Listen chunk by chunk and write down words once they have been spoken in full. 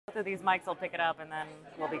of these mics will pick it up, and then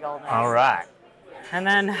we'll be golden. All right. And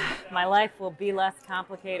then my life will be less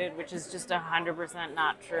complicated, which is just 100%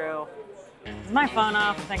 not true. Is my phone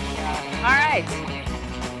off? Thank God. All right.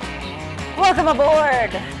 Welcome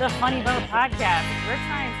aboard the Funny Boat Podcast. We're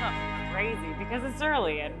trying something crazy because it's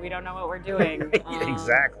early and we don't know what we're doing.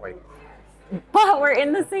 Exactly. But we're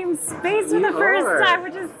in the same space for the first time,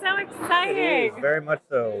 which is so exciting. It is, very much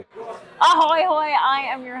so. Ahoy, hoy. I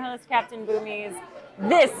am your host, Captain Boomies.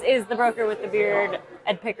 This is the broker with the beard,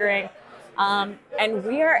 Ed Pickering. And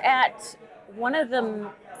we are at one of the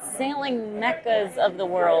sailing meccas of the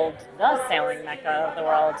world,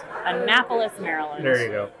 Annapolis, Maryland. There you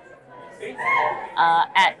go.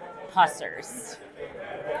 At Pussers.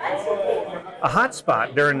 A hot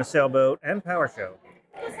spot during the sailboat and power show.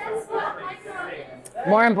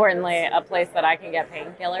 More importantly, a place that I can get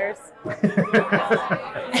painkillers.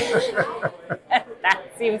 That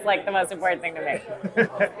seems like the most important thing to me.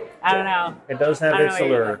 I don't know. It does have its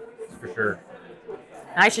allure, for sure.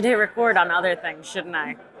 I should hit record on other things, shouldn't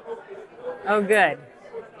I? Oh, good.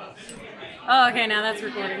 Oh, okay, now that's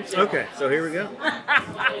recording too. Okay, so here we go.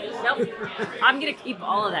 Nope. I'm going to keep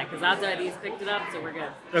all of that because odds are these picked it up, so we're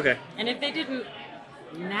good. Okay. And if they didn't,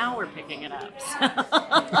 now we're picking it up.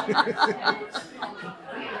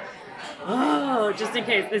 Oh, just in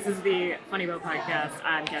case, this is the Funny Boat Podcast.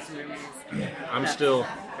 I'm Captain Boomies. I'm still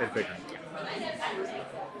Ed Pickering.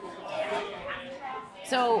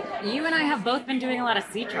 So, you and I have both been doing a lot of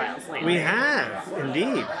sea trials lately. We have,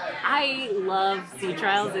 indeed. I love sea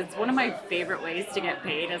trials. It's one of my favorite ways to get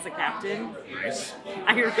paid as a captain. Nice.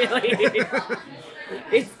 I really...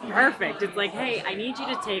 It's perfect. It's like, hey, I need you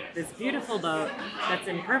to take this beautiful boat that's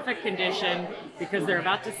in perfect condition because they're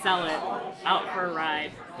about to sell it out for a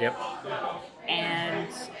ride. Yep. And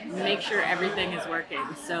make sure everything is working.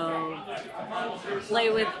 So play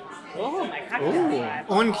with... Oh, my cocktail.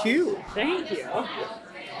 On cue. Thank you.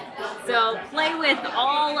 So play with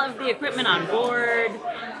all of the equipment on board,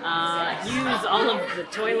 use all of the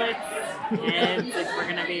toilets, and if we're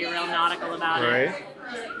going to be real nautical about it.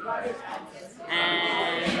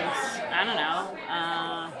 And, I don't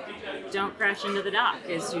know, don't crash into the dock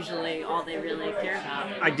is usually all they really care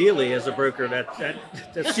about. Ideally, as a broker,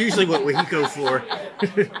 that's usually what we go for.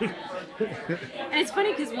 And it's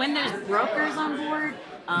funny because when there's brokers on board,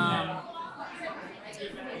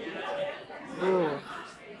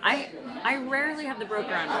 I rarely have the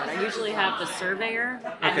broker on board. I usually have the surveyor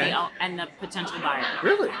and the potential buyer.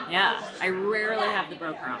 Really? Yeah, I rarely have the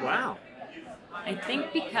broker on board. Wow. I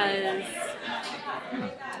think because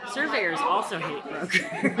surveyors also hate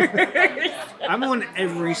brokers. I'm on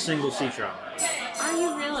every single sea trial. Are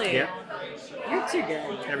you really? Yeah. You're too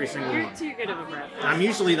good. Every single You're one. too good of a broker. I'm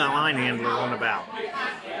usually the line handler on the bow.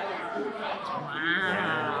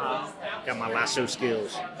 Wow. Got my lasso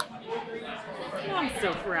skills. I'm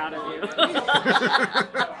so proud of you.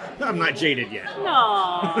 I'm not jaded yet.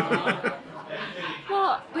 No.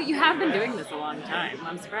 Well, but you have been doing this a long time.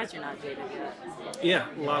 I'm surprised you're not jaded yet. Yeah,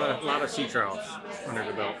 a lot of sea trials under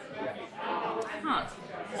the belt. Huh.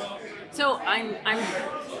 So I'm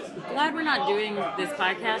glad we're not doing this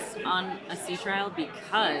podcast on a sea trial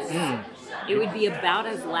because it would be about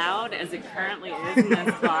as loud as it currently is in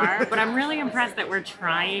this bar. But I'm really impressed that we're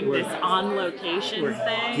trying this on location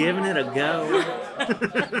thing. Giving it a go.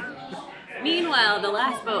 Meanwhile, the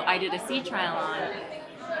last boat I did a sea trial on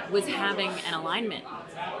was having an alignment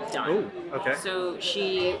done. Oh, okay. So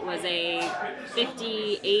she was a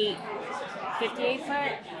 58 foot.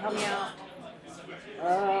 Help me out.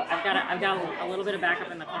 I've got a little bit of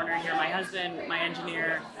backup in the corner here. My husband, my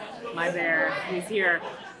engineer, my bear, he's here,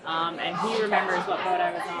 and he remembers what boat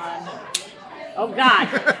I was on. Oh God!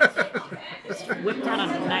 Just whipped out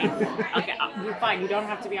a knife. Okay, you're fine. You don't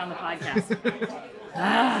have to be on the podcast.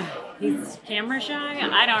 He's camera shy?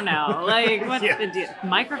 I don't know. Like, what's the deal?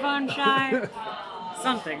 Microphone shy?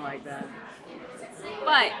 Something like that.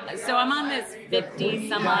 But, so I'm on this 50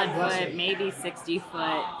 some odd foot, maybe 60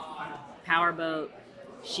 foot powerboat.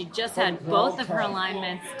 She just had both of her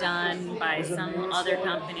alignments done by some other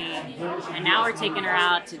company, and now we're taking her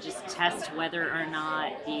out to just test whether or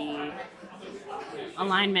not the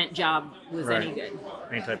alignment job was any good.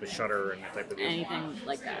 Any type of shutter and that type of thing. Anything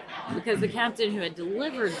like that. Because the captain who had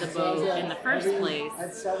delivered the boat in the first place,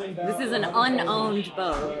 this is an unowned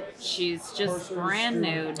boat. She's just brand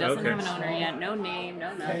new, doesn't have an owner yet, no name,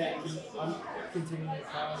 no nothing.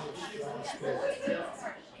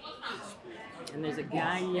 And there's a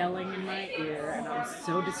guy yelling in my ear, and I'm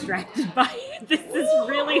so distracted by it. This is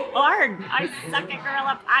really hard. I suck at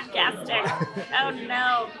guerrilla podcasting. Oh,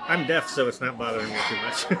 no. I'm deaf, so it's not bothering me too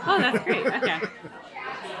much. Oh, that's great. Okay.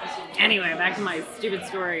 Anyway, back to my stupid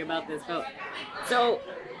story about this boat. So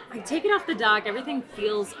I take it off the dock. Everything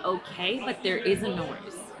feels okay, but there is a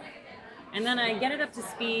noise. And then I get it up to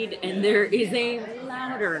speed, and there is a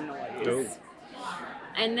louder noise. Oh.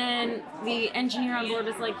 And then the engineer on board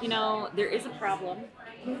was like, there is a problem.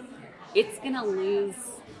 It's going to lose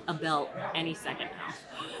a belt any second now.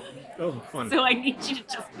 Oh, fun. So I need you to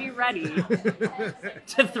just be ready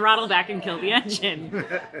to throttle back and kill the engine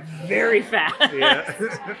very fast. Yeah.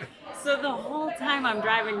 So the whole time I'm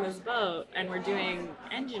driving this boat and we're doing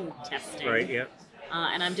engine testing. Right, yeah.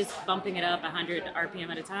 And I'm just bumping it up 100 RPM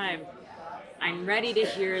at a time. I'm ready to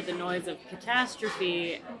hear the noise of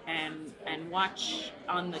catastrophe and watch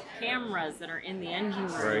on the cameras that are in the engine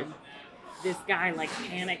room. Right. This guy like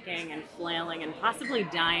panicking and flailing and possibly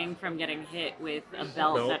dying from getting hit with a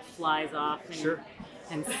belt that flies off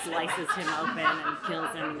and slices him open and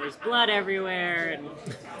kills him. And there's blood everywhere and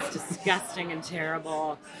it's disgusting and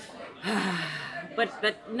terrible. But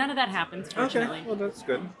none of that happens, fortunately. Okay, well that's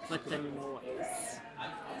good. But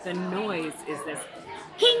the noise is this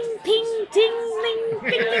ping, ping, ting, ling,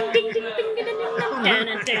 ding, ding, ding, ding, ding, ding,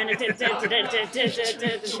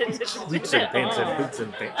 Boots and pants and boots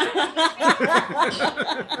and pants.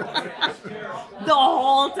 The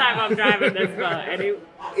whole time I'm driving this boat, and it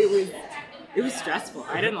was stressful.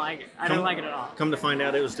 I didn't like it. I didn't like it at all. Come to find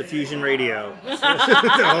out, it was diffusion radio.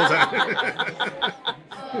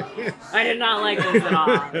 I did not like this at all.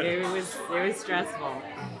 It was stressful.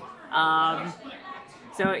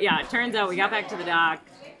 So yeah, it turns out we got back to the dock.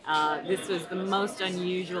 This was the most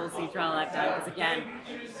unusual sea trial I've done because again,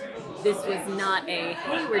 this was not a,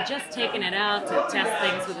 hey, we're just taking it out to test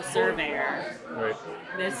things with a surveyor. Right.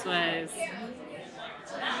 This was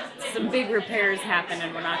some big repairs happened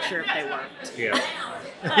and we're not sure if they worked.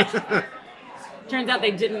 Yeah. Turns out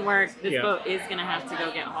they didn't work. This boat is going to have to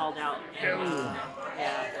go get hauled out.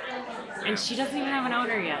 Yeah. And she doesn't even have an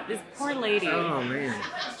owner yet. This poor lady. Oh, man.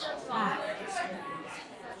 I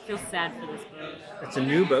feel sad for this boat. It's a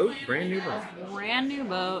new boat? Brand new boat? Brand new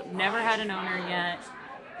boat. Never had an owner yet.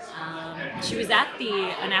 She was at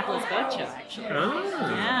the Annapolis boat show, actually. Oh.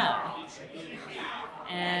 Yeah.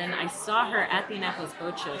 And I saw her at the Annapolis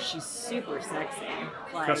boat show. She's super sexy.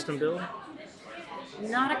 Like, Custom build?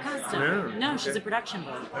 Not a custom. No, she's okay. a production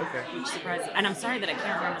boat. Okay. Which surprises me. And I'm sorry that I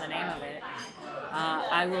can't remember the name of it.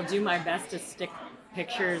 I will do my best to stick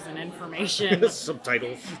pictures and information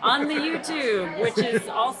subtitles on the YouTube, which is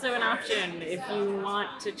also an option if you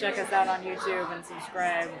want to check us out on YouTube and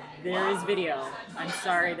subscribe. There is video. I'm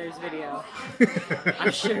sorry, there's video.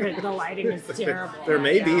 I'm sure the lighting is terrible. There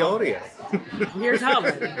may be audio. Here's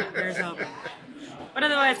hoping. Here's hoping. But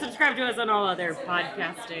otherwise, subscribe to us on all other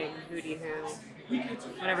podcasting, hooty-hoo,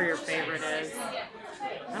 whatever your favorite is.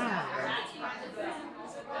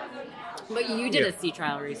 But you did a sea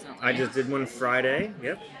trial recently. I just did one Friday.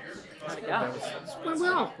 Yep. How'd it go? Went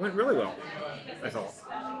well. Went really well. I thought.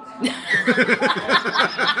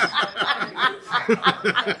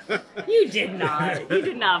 You did not. You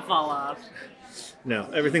did not fall off. No,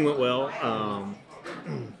 everything went well.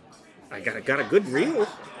 I got a good reel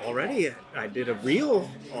already. I did a reel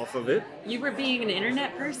off of it. You were being an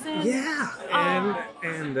internet person? Yeah,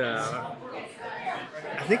 and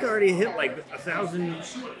I think I already hit like 1,000.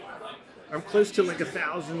 I'm close to like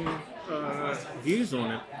 1,000 views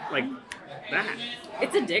on it, like that.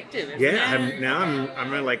 It's addictive, isn't it? I'm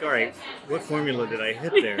really like, all right, what formula did I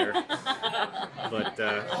hit there? But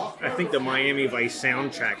I think the Miami Vice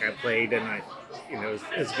soundtrack I played, and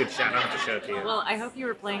it's a good shout out to show to you. Well, I hope you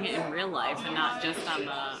were playing it in real life and not just on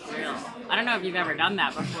the reel. I don't know if you've ever done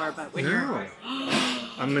that before, but when you're...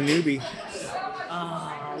 I'm a newbie.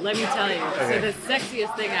 Oh, let me tell you. Okay. So the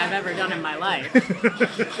sexiest thing I've ever done in my life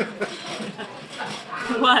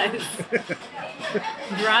was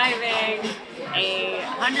driving a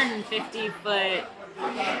 150-foot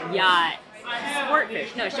yacht. Sport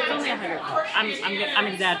fish. No, she was only 100 foot. I'm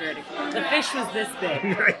exaggerating. The fish was this big.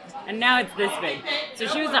 Right. And now it's this big. So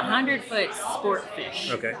she was a 100-foot sport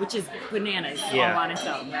fish. Okay. Which is bananas all on its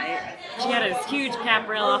own, right? She had a huge cap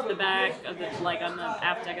rail off the back of the, like on the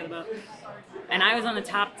aft deck of the boat. And I was on the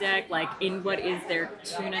top deck, like in what is their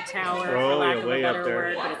tuna tower, for lack of a better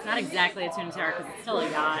word. But it's not exactly a tuna tower because it's still a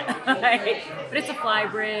yacht. Right? But it's a fly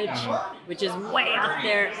bridge, which is way up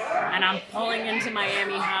there. And I'm pulling into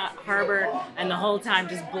Miami Harbor, and the whole time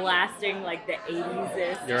just blasting like the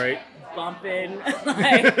 80s-ish. You're right. bumping,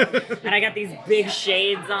 and I got these big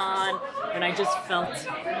shades on, and I just felt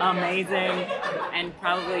amazing, and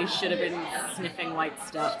probably should have been sniffing white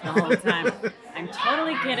stuff the whole time. I'm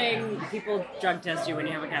totally kidding. People drug test you when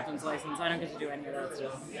you have a captain's license. I don't get to do any of that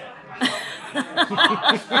stuff.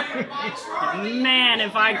 Man,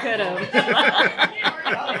 if I could have.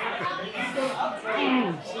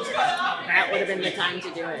 That would have been the time to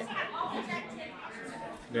do it.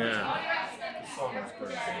 Yeah.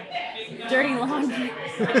 Dirty Laundry.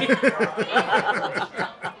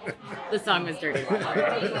 The song was Dirty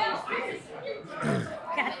Laundry.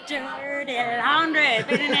 Got dirty laundry.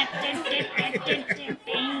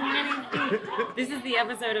 This is the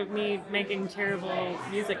episode of me making terrible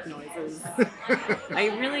music noises. I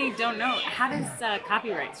really don't know. How does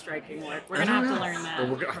copyright striking work? We're going to have to learn that.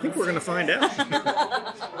 Well, I think we're going to find out.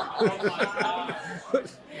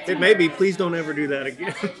 It may be, please don't ever do that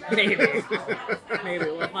again. Maybe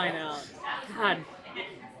we'll find out. God.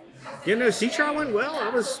 Sea trial went well.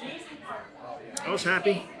 I was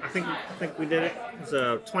happy. I think we did it. It was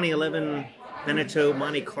a 2011 Veneto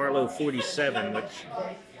Monte Carlo 47, which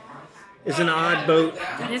is an odd boat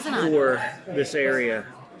for this area.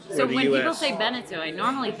 So when US. people say Veneto, I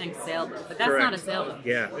normally think sailboat, but that's Correct. not a sailboat.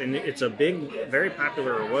 Yeah, and it's a big, very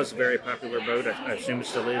popular, or was a very popular boat. I assume it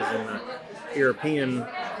still is in the European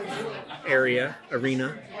arena,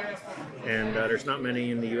 and there's not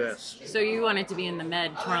many in the U.S. So you wanted to be in the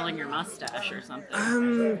Med twirling your mustache or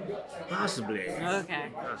something? Possibly. Okay.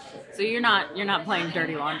 So you're not playing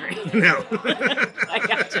Dirty Laundry. No. I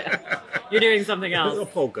gotcha. You're doing something else. A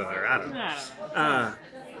polka, or I don't know.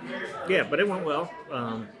 Yeah, but it went well.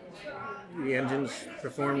 The engines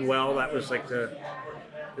performed well. That was like the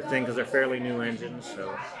thing, because they're fairly new engines.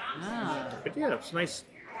 So, But yeah, it's nice.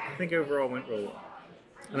 I think overall went real well.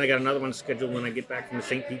 And I got another one scheduled when I get back from the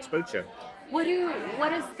St. Pete's Boat Show. What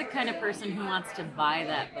is the kind of person who wants to buy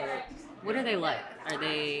that boat? What are they like? Are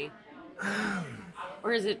they,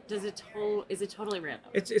 or is it totally random?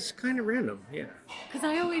 It's kind of random, yeah. Because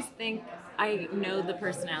I always think I know the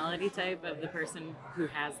personality type of the person who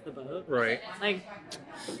has the boat. Right. Like,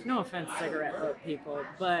 no offense, cigarette boat people,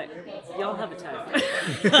 but y'all have a type.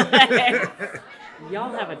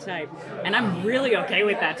 Y'all have a type. And I'm really okay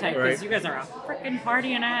with that type, because you guys are a freaking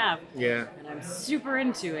party and a half. Yeah. And I'm super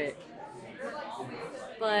into it.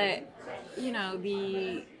 But,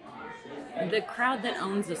 the crowd that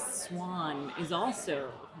owns a Swan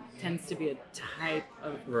tends to be a type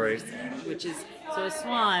of person, which is, so a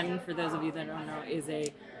Swan, for those of you that don't know, is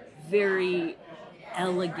a very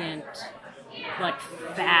elegant, like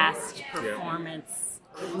fast performance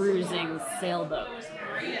cruising sailboat.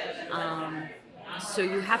 So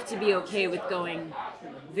you have to be okay with going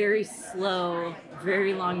very slow,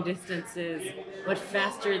 very long distances, but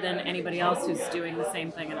faster than anybody else who's doing the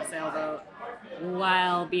same thing in a sailboat,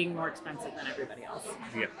 while being more expensive than everybody else.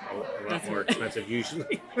 Yeah, a lot more expensive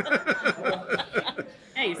usually.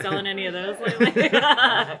 Hey, you selling any of those lately?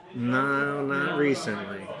 No, not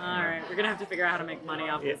recently. All right, we're going to have to figure out how to make money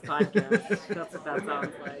off this podcast. That's what that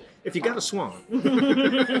sounds like. If you got a Swan.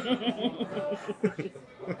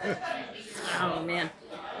 Oh, man.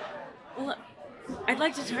 Well, I'd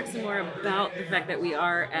like to talk some more about the fact that we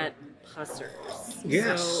are at Pussers.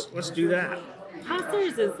 Yes, so, let's do that.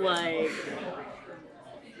 Pussers is like,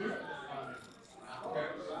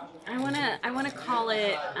 I wanna call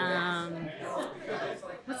it,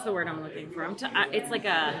 what's the word I'm looking for? It's like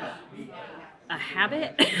a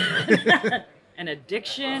habit, an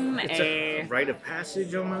addiction, It's a rite of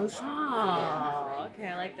passage almost. Oh, okay,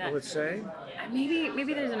 I like that. I would say.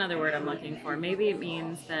 Maybe there's another word I'm looking for. Maybe it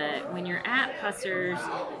means that when you're at Pussers,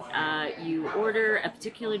 you order a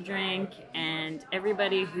particular drink, and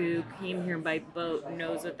everybody who came here by boat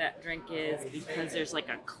knows what that drink is, because there's like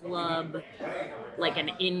a club, like an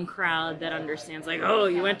in crowd that understands, like, oh,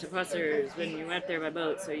 you went to Pussers when you went there by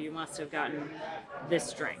boat, so you must have gotten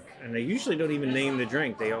this drink. And they usually don't even name the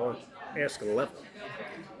drink. They all ask a level.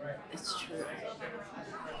 It's true.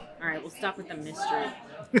 All right, we'll stop with the mystery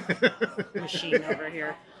machine over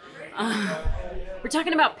here. We're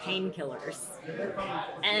talking about Painkillers.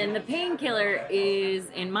 And the Painkiller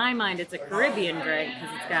is, in my mind, it's a Caribbean drink,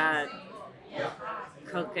 because it's got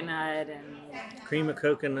coconut and... Cream of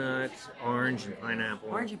coconut, orange and pineapple.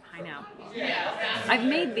 Orange and pineapple. I've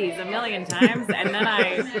made these a million times, and then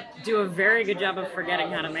I do a very good job of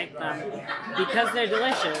forgetting how to make them, because they're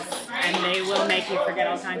delicious, and they will make you forget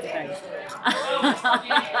all kinds of things.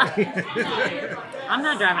 I'm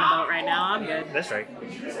not driving a boat right now. I'm good. That's right.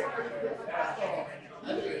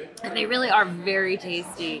 And they really are very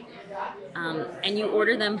tasty. And you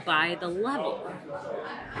order them by the level.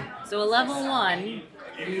 So a level 1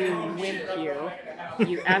 you wimp,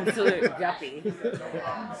 you absolute guppy,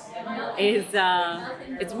 is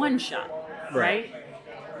it's one shot, right?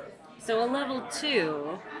 So a level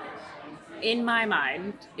 2, in my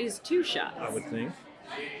mind, is 2 shots. I would think.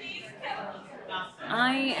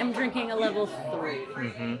 I am drinking a level 3.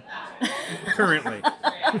 Mm-hmm. Currently.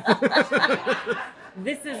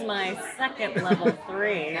 This is my second level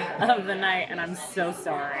 3 of the night, and I'm so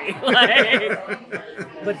sorry. Like,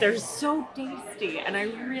 but they're so tasty, and I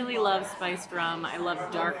really love spiced rum. I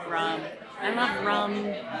love dark rum. I love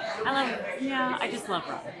rum. I just love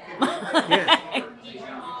rum. Yeah.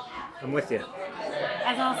 I'm with you.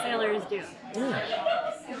 As all sailors do. Yeah.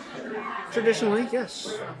 Traditionally,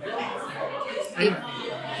 yes.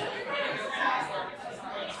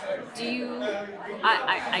 Do you...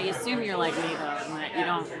 I assume you're like me, though, and that you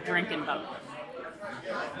don't drink in both.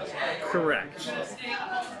 Correct.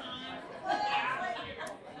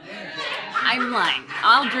 I'm lying.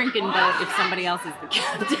 I'll drink in boat if somebody else is the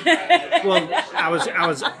captain. Well, I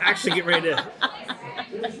was actually getting ready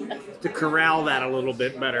to corral that a little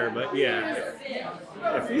bit better, but yeah,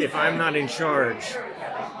 if I'm not in charge,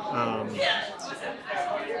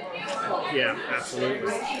 yeah,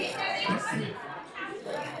 absolutely.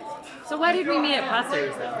 So why did we meet at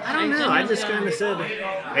Pussers, though? I don't know. I just kind of said,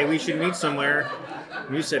 "Hey, we should meet somewhere."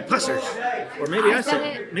 And you said Pussers, or maybe I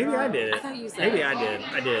said, maybe I did it. I thought you said maybe it.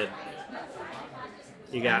 I did.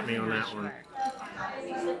 You got me on that one.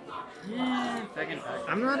 Yeah,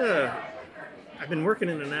 I'm not I've been working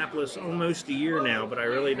in Annapolis almost a year now, but I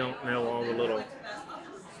really don't know all the little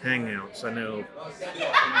hangouts. I know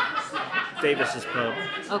Davis's Pub.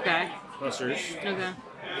 Okay. Pussers. Okay.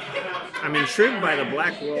 I'm intrigued by the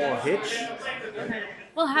Black Wall Hitch.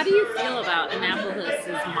 Well, how do you feel about Annapolis'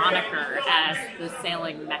 moniker as the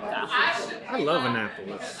sailing mecca? I love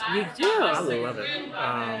Annapolis. You do? I love it.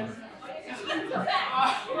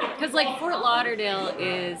 Because, like, Fort Lauderdale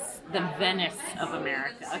is the Venice of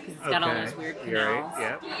America, because it's got all those weird canals. Right.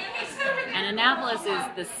 Yeah. And Annapolis is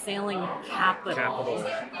the sailing capital.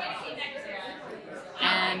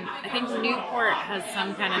 And I think Newport has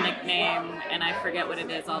some kind of nickname, and I forget what it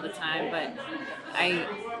is all the time, but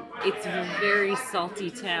it's a very salty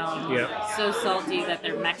town. Yep. So salty that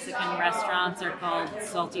their Mexican restaurants are called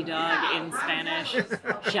Salty Dog in Spanish.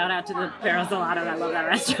 Shout out to the Perro Salado, I love that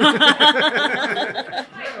restaurant.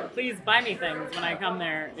 Please buy me things when I come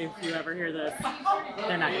there if you ever hear this.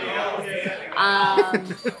 They're not going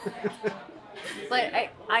to. But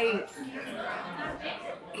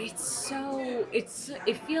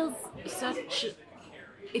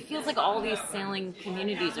it feels like all these sailing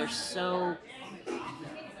communities are so,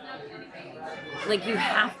 like, you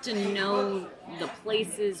have to know the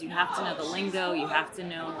places, you have to know the lingo, you have to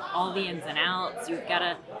know all the ins and outs, you've got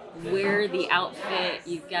to wear the outfit,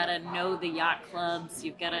 you've got to know the yacht clubs,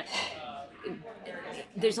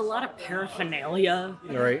 there's a lot of paraphernalia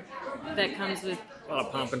that comes with A lot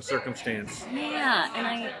of pomp and circumstance. Yeah, and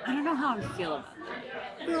I don't know how I feel about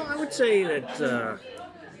that. Well, I would say that,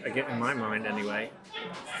 again, in my mind anyway,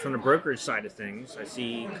 from the brokerage side of things, I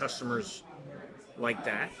see customers like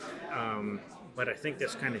that. But I think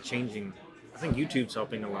that's kind of changing. I think YouTube's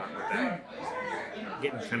helping a lot with that.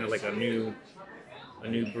 Getting kind of like a new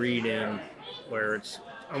breed in where it's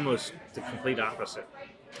almost the complete opposite.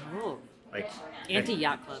 Oh. Like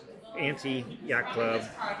anti-yacht club. Anti-yacht club.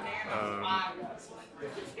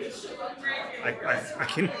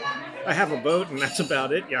 I have a boat and that's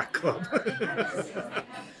about it, yacht club. But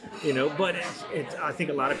it's I think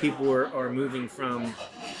a lot of people are moving from,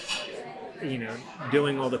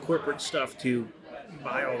 doing all the corporate stuff to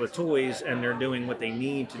buy all the toys, and they're doing what they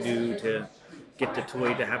need to do to get the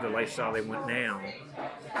toy to have the lifestyle they want now.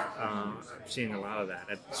 I'm seeing a lot of that,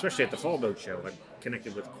 especially at the Fall Boat Show. I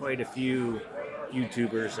connected with quite a few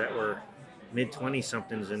YouTubers that were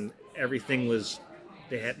mid-20-somethings, and everything was,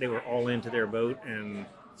 they were all into their boat. And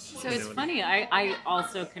so it's funny, I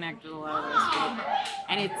also connect with a lot of those people,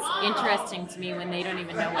 and it's interesting to me when they don't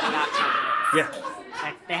even know what a yacht club is. Yeah.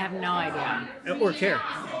 Like, they have no idea. Or care.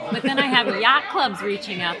 But then I have yacht clubs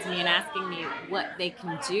reaching out to me and asking me what they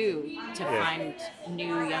can do to find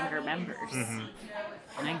new, younger members. Mm-hmm.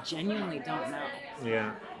 And I genuinely don't know.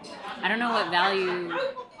 Yeah. I don't know what value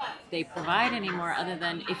they provide anymore, other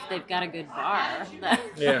than if they've got a good bar.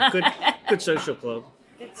 Yeah, good social club.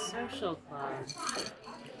 Good social club.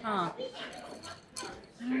 Huh.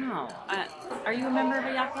 I don't know. Are you a member of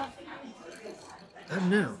a yacht club?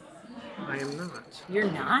 No, I am not. You're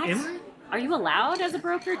not? Am I? Are you allowed as a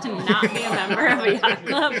broker to not be a member of a yacht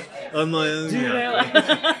club? On my own. Do they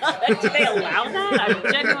allow that? I'm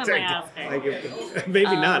genuinely asking.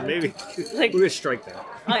 Maybe not. Maybe we'll just strike that.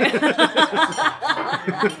 Like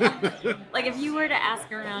if you were to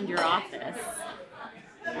ask around your office,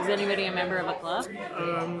 is anybody a member of a club?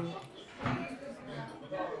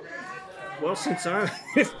 Well, since I'm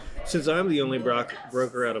the only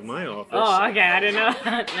broker out of my office. Oh, okay. I didn't know.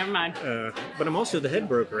 Never mind. But I'm also the head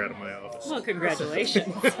broker out of my office. Well,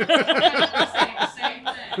 congratulations.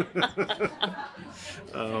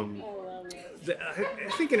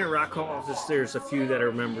 I think in a rock hall office, there's a few that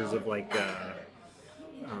are members of like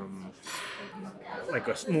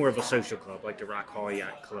more of a social club, like the Rock Hall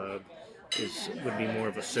Yacht Club would be more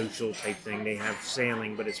of a social type thing. They have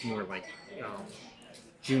sailing, but it's more like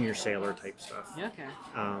junior sailor type stuff. Okay.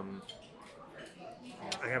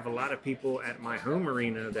 I have a lot of people at my home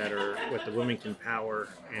marina that are with the Wilmington Power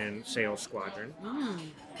and Sail Squadron.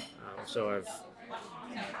 So I've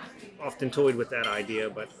often toyed with that idea,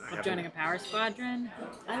 but joining a power squadron.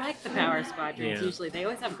 I like the power squadrons. Usually, they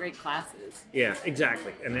always have great classes. Yeah,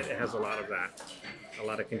 exactly, and it has a lot of that, a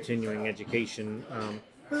lot of continuing education.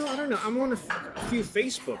 Well, I don't know. I'm on a few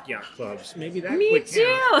Facebook yacht clubs. Maybe that. Me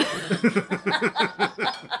too.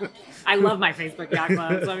 I love my Facebook yacht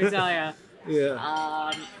clubs. Let me tell you.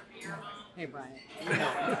 Yeah. Hey, Brian.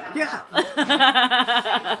 Yeah.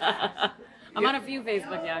 I'm on a few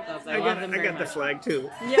Facebook yacht clubs. I love them very much. The flag too.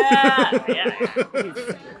 Yeah.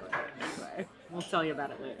 We'll tell you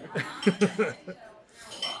about it later.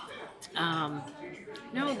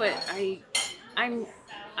 No, but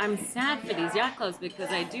I'm sad for these yacht clubs because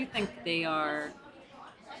I do think they are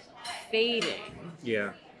fading.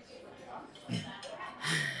 Yeah.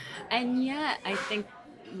 And yet, I think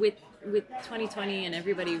with 2020 and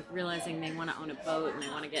everybody realizing they want to own a boat and they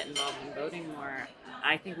want to get involved in boating more,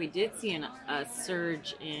 I think we did see a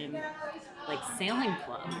surge in like sailing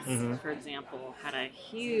clubs, for example, had a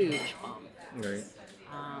huge bump. Right.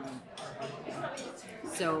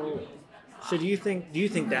 So do you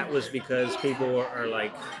think that was because people are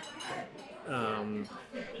like, I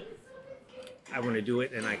want to do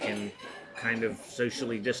it and I can kind of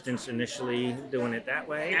socially distance initially doing it that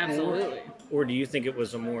way? Absolutely. Or do you think it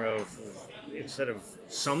was a more of, instead of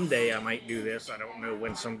someday I might do this, I don't know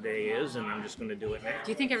when someday is, and I'm just going to do it now? Do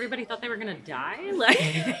you think everybody thought they were going to die? Like,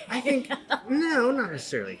 I think, no, not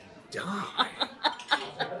necessarily die.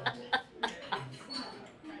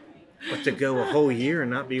 But to go a whole year and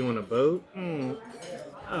not be on a boat?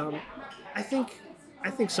 I think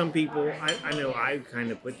some people, I know I kind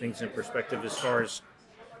of put things in perspective as far as,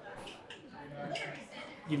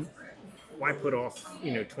 why put off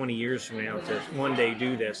 20 years from now to one day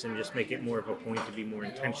do this and just make it more of a point to be more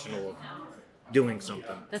intentional of doing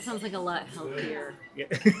something. That sounds like a lot healthier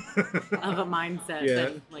of a mindset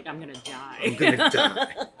than like I'm gonna die. I'm gonna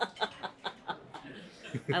die.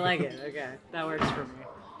 I like it. Okay, that works for me.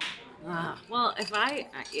 Well, if I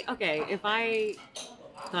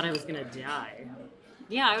thought I was gonna die,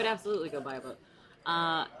 I would absolutely go buy a boat.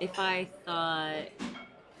 If I thought,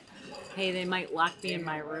 hey, they might lock me in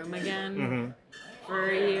my room again for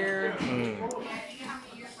a year.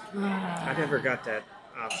 I never got that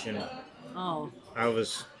option. Oh. I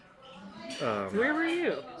was... where were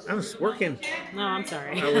you? I was working. No, I'm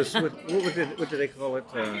sorry. I was with... What did they call it?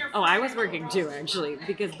 I was working too, actually,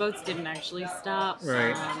 because boats didn't actually stop.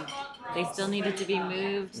 Right. They still needed to be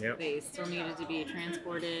moved. Yep. They still needed to be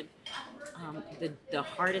transported. The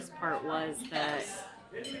hardest part was that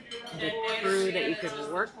the crew that you could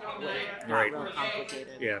work with got real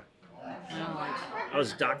complicated. Yeah. I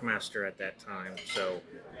was dockmaster at that time, so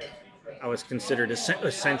I was considered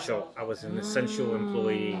essential. I was an essential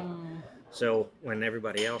employee. So when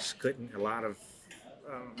everybody else couldn't, a lot of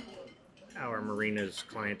our marina's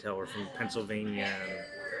clientele were from Pennsylvania,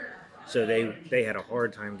 so they had a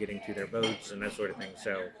hard time getting to their boats and that sort of thing.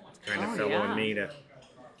 So it kind of fell on me to.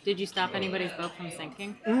 Did you stop anybody's boat from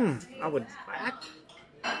sinking? I would.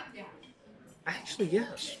 Actually,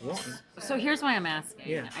 yes. One. So here's why I'm asking.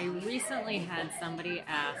 Yeah. I recently had somebody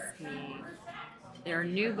ask me, they're a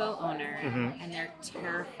new boat owner, and they're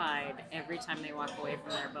terrified every time they walk away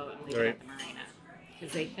from their boat and leave it at the marina.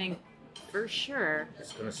 Because they think, for sure,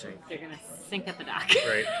 it's going to sink. They're going to sink at the dock.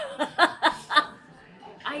 Right.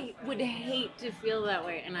 I would hate to feel that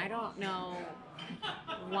way, and I don't know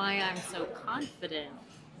why I'm so confident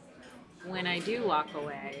when I do walk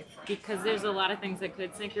away, because there's a lot of things that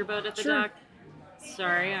could sink your boat at the dock.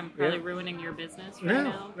 Sorry, I'm probably ruining your business right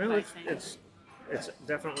now. No, it's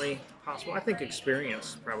definitely possible. I think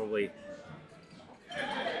experience, probably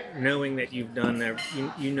knowing that you've done that,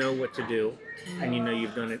 you know what to do, and you know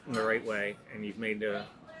you've done it in the right way, and you've made the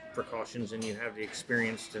precautions, and you have the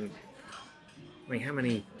experience. And I mean, how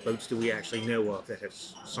many boats do we actually know of that have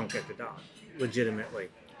sunk at the dock legitimately?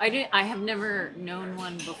 I have never known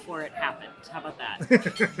one before it happened. How about that?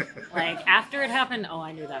 Like after it happened,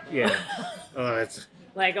 I knew that. Yeah. Oh, that's.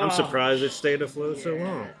 Like I'm surprised it stayed afloat so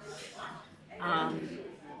long.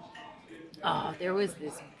 There was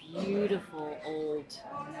this beautiful old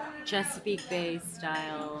Chesapeake Bay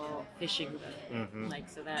style fishing boat. Mm-hmm. Like,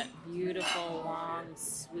 so that beautiful long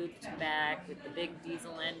swooped back with the big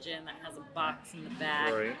diesel engine that has a box in the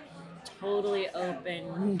back. Right. Totally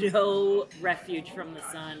open, no refuge from the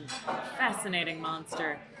sun. Fascinating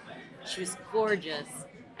monster. She was gorgeous.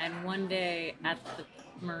 And one day at the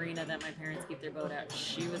marina that my parents keep their boat at,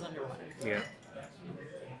 she was underwater. Yeah.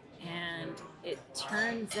 And it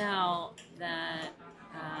turns out that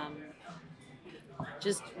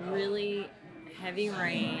just really heavy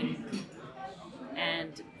rain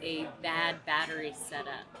and a bad battery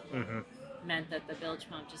setup meant that the bilge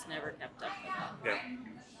pump just never kept up with it. Yeah.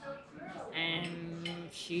 And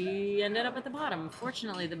she ended up at the bottom.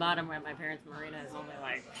 Fortunately, the bottom where my parents' marina is only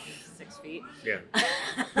like 6 feet. Yeah.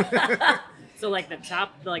 So like the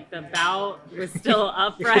top, like the bow was still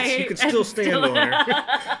upright. You could still stand on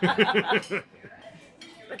her.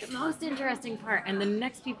 But the most interesting part, and the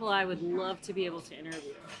next people I would love to be able to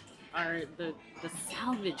interview, are the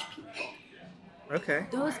salvage people. Okay.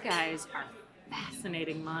 Those guys are Yeah.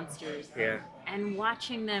 fascinating monsters. And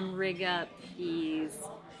watching them rig up these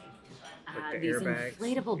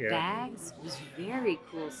inflatable bags was very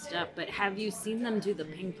cool stuff. But have you seen them do the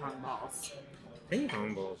ping pong balls? Ping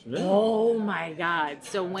pong balls? No. Oh my God.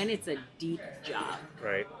 So when it's a deep job.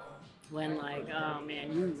 Right. When like, oh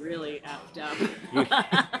man, you really effed up.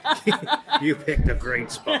 You picked a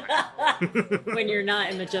great spot. When you're not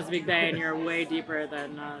in the Chesapeake Bay and you're way deeper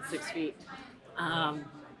than 6 feet.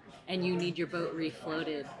 And you need your boat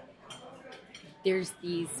refloated. There's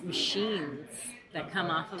these machines that come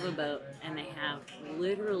off of a boat and they have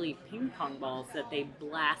literally ping pong balls that they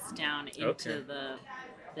blast down into the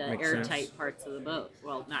airtight parts of the boat.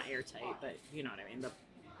 Well, not airtight, but you know what I mean. The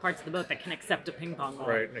parts of the boat that can accept a ping pong ball.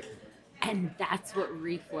 Right. And that's what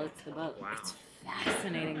refloats the boat. Wow. It's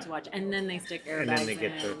fascinating to watch. And then they stick airbags in. And then they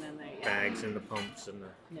get the and then bags and the pumps and the...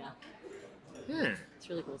 Yeah. Yeah. It's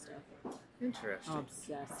really cool stuff. Interesting. I'm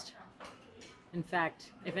obsessed. In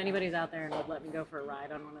fact, if anybody's out there and would let me go for a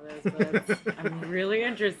ride on one of those boats, I'm really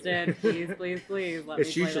interested. Please, please, please let me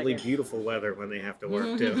It's usually beautiful weather when they have to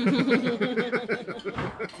work, too.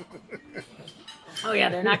 Oh, yeah,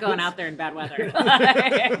 they're not going out there in bad weather.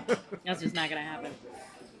 That's just not going to happen.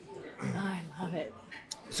 Oh, I love it.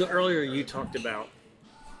 So earlier you talked about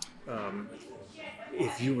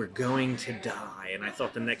if you were going to die, and I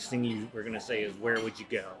thought the next thing you were going to say is, where would you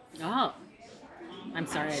go? Oh. I'm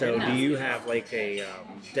sorry. So do you have like a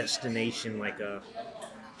destination, like a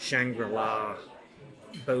Shangri-La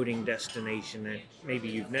boating destination that maybe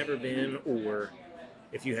you've never been, or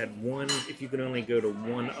if you could only go to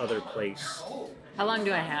one other place? How long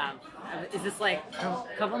do I have? Is this like a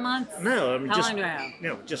couple months? No, How long do I have?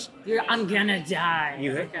 No, just. I'm gonna die.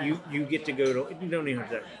 You get to go to. You don't even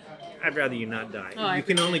have to. I'd rather you not die. Oh, you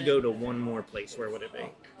can only go to one more place. Where would it be?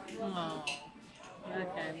 Oh.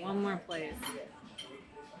 Okay, one more place.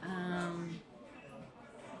 I'm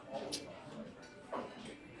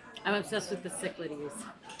obsessed with the Cyclades.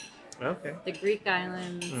 Okay. The Greek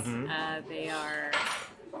islands. Mm-hmm. They are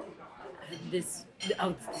the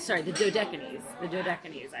Dodecanese. The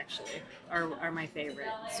Dodecanese actually are my favorite.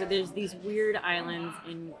 So there's these weird islands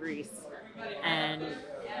in Greece, and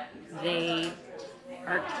they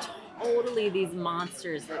are totally these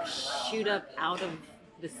monsters that shoot up out of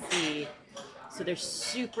the sea. So they're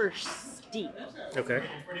super steep. Okay.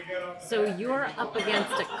 So you're up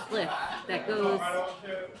against a cliff that goes,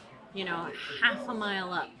 half a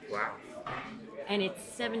mile up. Wow. And it's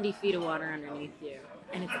 70 feet of water underneath you.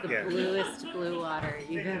 And it's the bluest blue water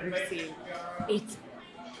you've ever seen. It's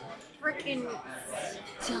freaking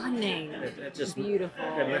stunning. It just beautiful.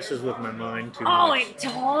 It messes with my mind too Oh, much. it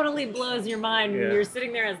totally blows your mind. Yeah. You're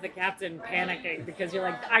sitting there as the captain panicking because you're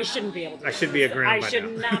like, I shouldn't be able to do I should this. be aground I by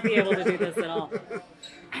should now. not be able to do this at all.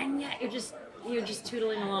 And yet you're just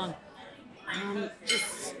tootling along.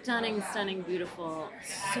 Just stunning, stunning, beautiful.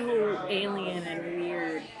 So alien and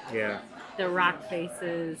weird. Yeah. The rock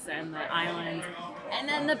faces and the islands. And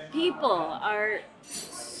then the people are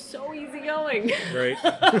so easygoing. Right.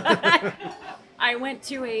 I went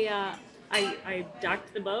to I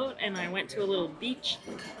docked the boat and I went to a little beach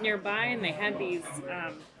nearby, and they had these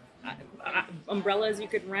umbrellas you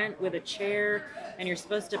could rent with a chair, and you're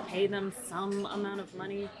supposed to pay them some amount of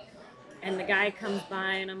money. And the guy comes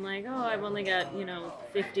by and I'm like, oh, I've only got,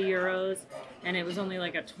 50 euros. and it was only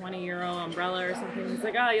like a 20-euro umbrella or something. He's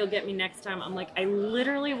like, oh, you'll get me next time. I'm like, I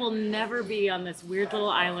literally will never be on this weird little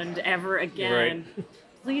island ever again. Right.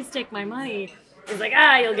 Please take my money. He's like,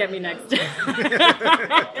 you'll get me next time.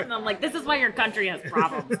 And I'm like, this is why your country has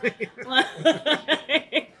problems. It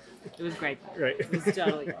was great. Right. It was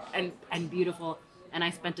totally great. And beautiful. And I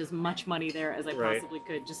spent as much money there as I possibly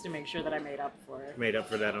could just to make sure that I made up for it. Made up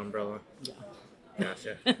for that umbrella. Yeah.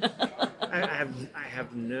 Gotcha. I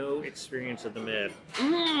have no experience at the Med.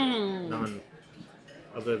 None.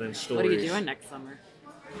 Other than stories. What are you doing next summer?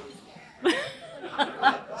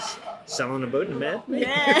 Selling a boat in the Med?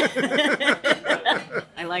 Yeah.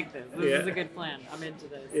 I like this. This is a good plan. I'm into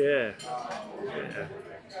this. Yeah.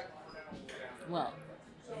 Well,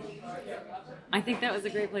 I think that was a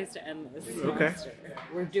great place to end this. Okay. Semester.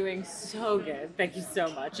 We're doing so good. Thank you so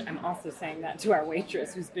much. I'm also saying that to our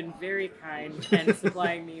waitress, who's been very kind and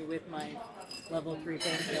supplying me with my level 3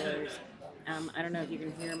 painkillers. I don't know if you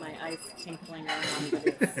can hear my ice tinkling around, but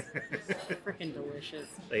it's freaking delicious.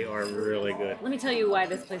 They are really good. Let me tell you why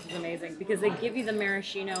this place is amazing. Because they give you the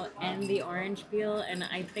maraschino and the orange peel, and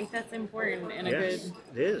I think that's important in a good... Yes,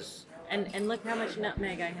 it is. And look how much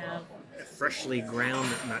nutmeg I have. Freshly ground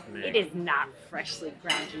nutmeg. It is not freshly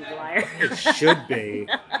ground, you liar. It should be.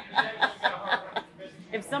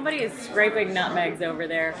 If somebody is scraping nutmegs over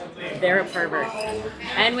there, they're a pervert.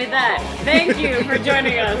 And with that, thank you for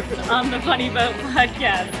joining us on the Funny Boat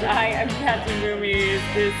Podcast. I am Captain Boomies.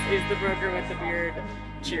 This is the broker with the beard.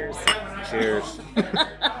 Cheers. Cheers.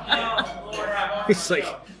 He's like,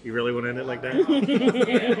 you really want to end it like that?